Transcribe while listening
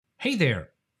Hey there!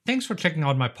 Thanks for checking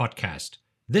out my podcast.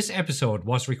 This episode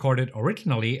was recorded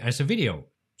originally as a video,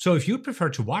 so if you'd prefer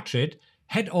to watch it,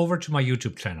 head over to my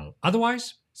YouTube channel.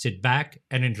 Otherwise, sit back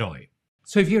and enjoy.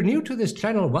 So if you're new to this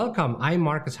channel, welcome. I'm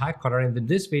Marcus Highcutter, and in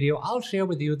this video, I'll share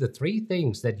with you the 3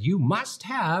 things that you must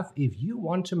have if you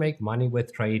want to make money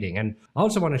with trading. And I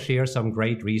also want to share some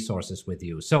great resources with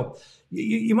you. So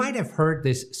you might have heard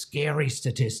this scary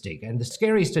statistic, and the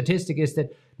scary statistic is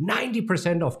that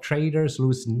 90% of traders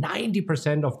lose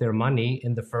 90% of their money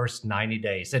in the first 90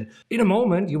 days. And in a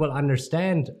moment, you will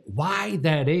understand why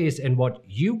that is and what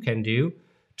you can do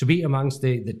to be amongst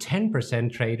the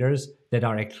 10% traders that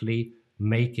are actually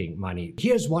making money.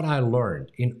 Here's what I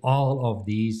learned in all of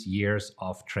these years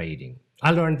of trading.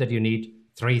 I learned that you need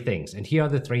 3 things, and here are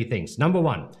the 3 things. Number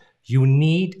 1, you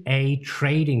need a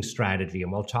trading strategy,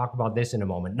 and we'll talk about this in a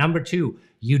moment. Number 2,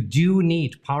 you do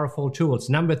need powerful tools.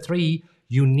 Number 3,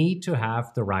 you need to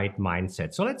have the right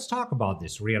mindset. So let's talk about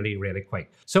this really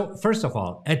quick. So first of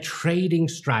all, a trading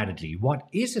strategy. What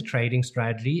is a trading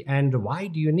strategy and why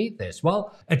do you need this?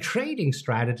 Well, a trading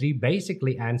strategy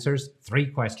basically answers 3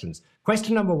 questions.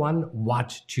 Question number 1,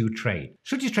 what to trade?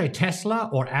 Should you trade Tesla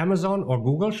or Amazon or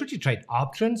Google? Should you trade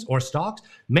options or stocks?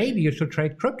 Maybe you should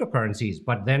trade cryptocurrencies,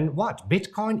 but then what?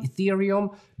 Bitcoin,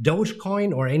 Ethereum,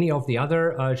 Dogecoin, or any of the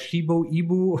other Shiba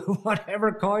Inu,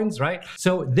 whatever coins, right?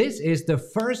 So this is the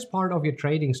first part of your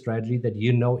trading strategy, that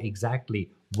you know exactly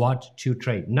what to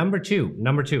trade. Number two,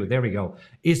 there we go,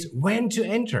 is when to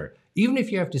enter. Even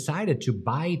if you have decided to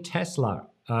buy Tesla,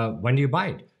 when do you buy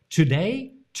it?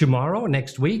 Today? Tomorrow,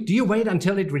 next week? Do you wait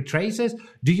until it retraces?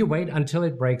 Do you wait until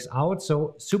it breaks out?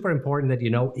 So super important that you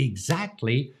know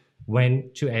exactly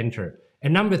when to enter.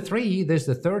 And number 3, this is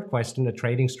the third question a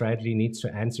trading strategy needs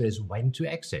to answer, is when to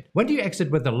exit. When do you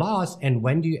exit with a loss and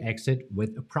when do you exit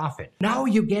with a profit? Now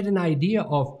you get an idea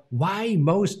of why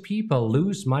most people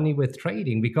lose money with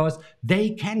trading, because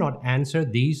they cannot answer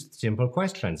these simple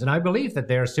questions. And I believe that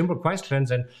they are simple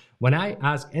questions. And when I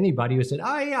ask anybody who said,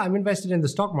 oh yeah, I'm invested in the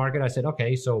stock market, I said,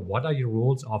 okay, so what are your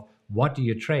rules of what do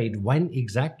you trade? When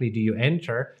exactly do you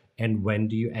enter? And when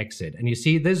do you exit? And you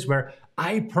see, this is where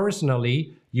I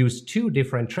personally use 2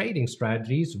 different trading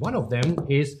strategies. One of them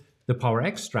is the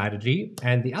PowerX strategy,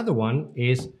 and the other one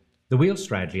is the wheel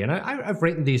strategy. And I've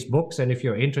written these books, and if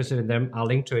you're interested in them, I'll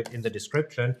link to it in the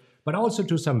description, but also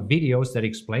to some videos that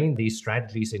explain these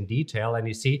strategies in detail. And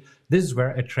you see, this is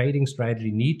where a trading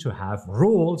strategy needs to have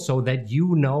rules so that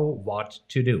you know what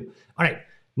to do. All right.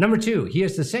 Number 2,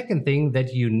 here's the second thing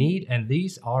that you need, and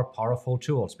these are powerful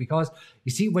tools. Because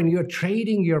you see, when you're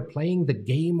trading, you're playing the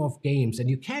game of games, and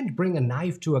you can't bring a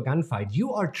knife to a gunfight.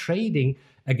 You are trading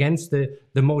against the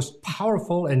most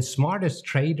powerful and smartest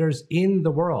traders in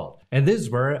the world. And this is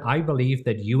where I believe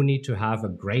that you need to have a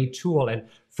great tool. And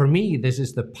for me, this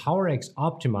is the PowerX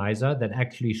optimizer that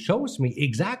actually shows me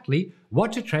exactly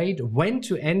what to trade, when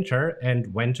to enter,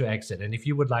 and when to exit. And if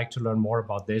you would like to learn more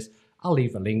about this, I'll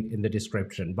leave a link in the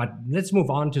description. But let's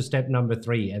move on to step number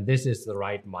 3, and this is the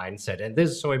right mindset. And this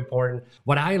is so important.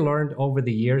 What I learned over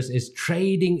the years is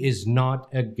trading is not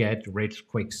a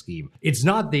get-rich-quick scheme. It's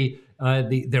not the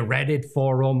Reddit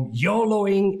forum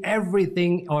YOLOing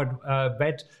everything or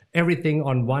bet everything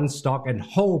on one stock and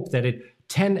hope that it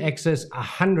 10x's,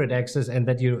 100x's, and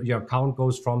that your account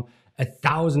goes from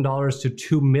 $1,000 to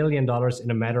 $2 million in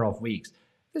a matter of weeks.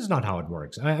 This is not how it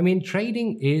works. I mean,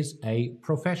 trading is a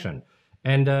profession.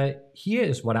 And here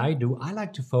is what I do. I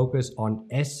like to focus on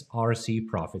SRC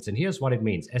profits. And here's what it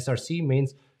means. SRC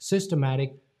means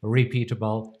systematic,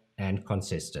 repeatable, and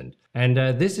consistent. And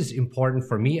this is important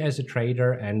for me as a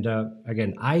trader. And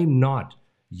again, I'm not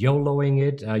YOLOing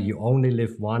it. You only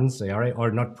live once,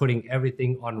 or not putting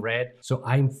everything on red. So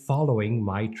I'm following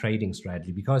my trading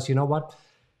strategy, because you know what?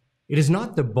 It is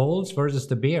not the bulls versus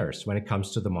the bears when it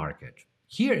comes to the market.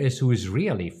 Here is who is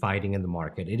really fighting in the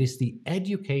market. It is the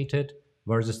educated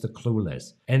versus the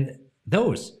clueless. And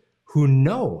those who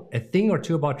know a thing or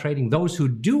two about trading, those who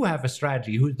do have a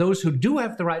strategy, those who do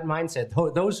have the right mindset,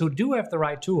 those who do have the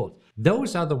right tools,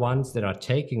 those are the ones that are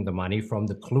taking the money from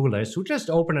the clueless who just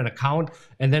open an account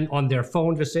and then on their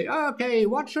phone just say, okay,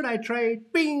 what should I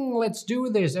trade? Bing, let's do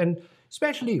this. And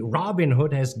especially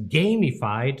Robinhood has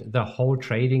gamified the whole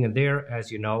trading, and they're, as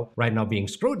you know, right now being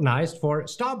scrutinized for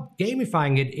stop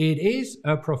gamifying it. It is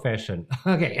a profession.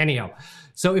 Okay, anyhow.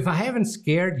 So if I haven't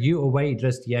scared you away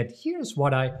just yet, here's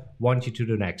what I want you to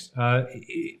do next.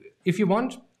 If you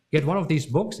want, Get one of these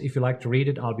books. If you like to read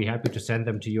it, I'll be happy to send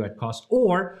them to you at cost.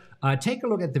 Or take a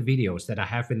look at the videos that I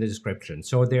have in the description.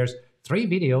 So there's 3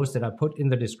 videos that I put in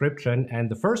the description,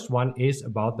 and the first one is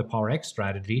about the PowerX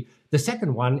strategy. The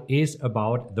second one is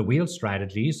about the wheel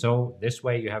strategy. So this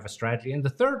way you have a strategy. And the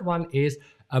third one is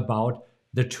about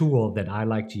the tool that I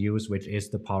like to use, which is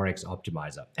the PowerX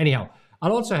optimizer. Anyhow,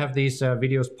 I'll also have these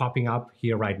videos popping up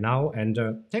here right now, and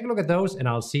take a look at those, and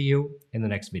I'll see you in the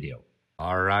next video.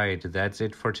 All right, that's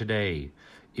it for today.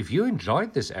 If you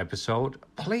enjoyed this episode,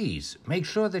 please make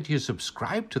sure that you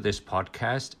subscribe to this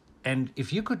podcast. And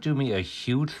if you could do me a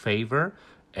huge favor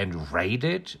and rate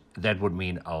it, that would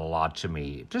mean a lot to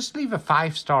me. Just leave a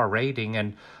 5-star rating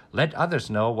and let others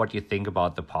know what you think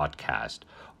about the podcast.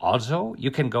 Also,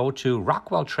 you can go to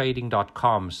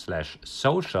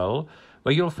rockwelltrading.com/social,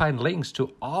 where you'll find links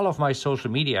to all of my social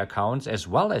media accounts, as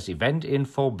well as event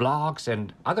info, blogs,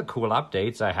 and other cool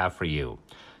updates I have for you.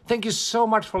 Thank you so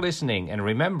much for listening, and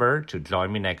remember to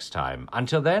join me next time.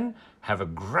 Until then, have a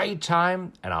great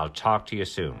time, and I'll talk to you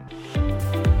soon.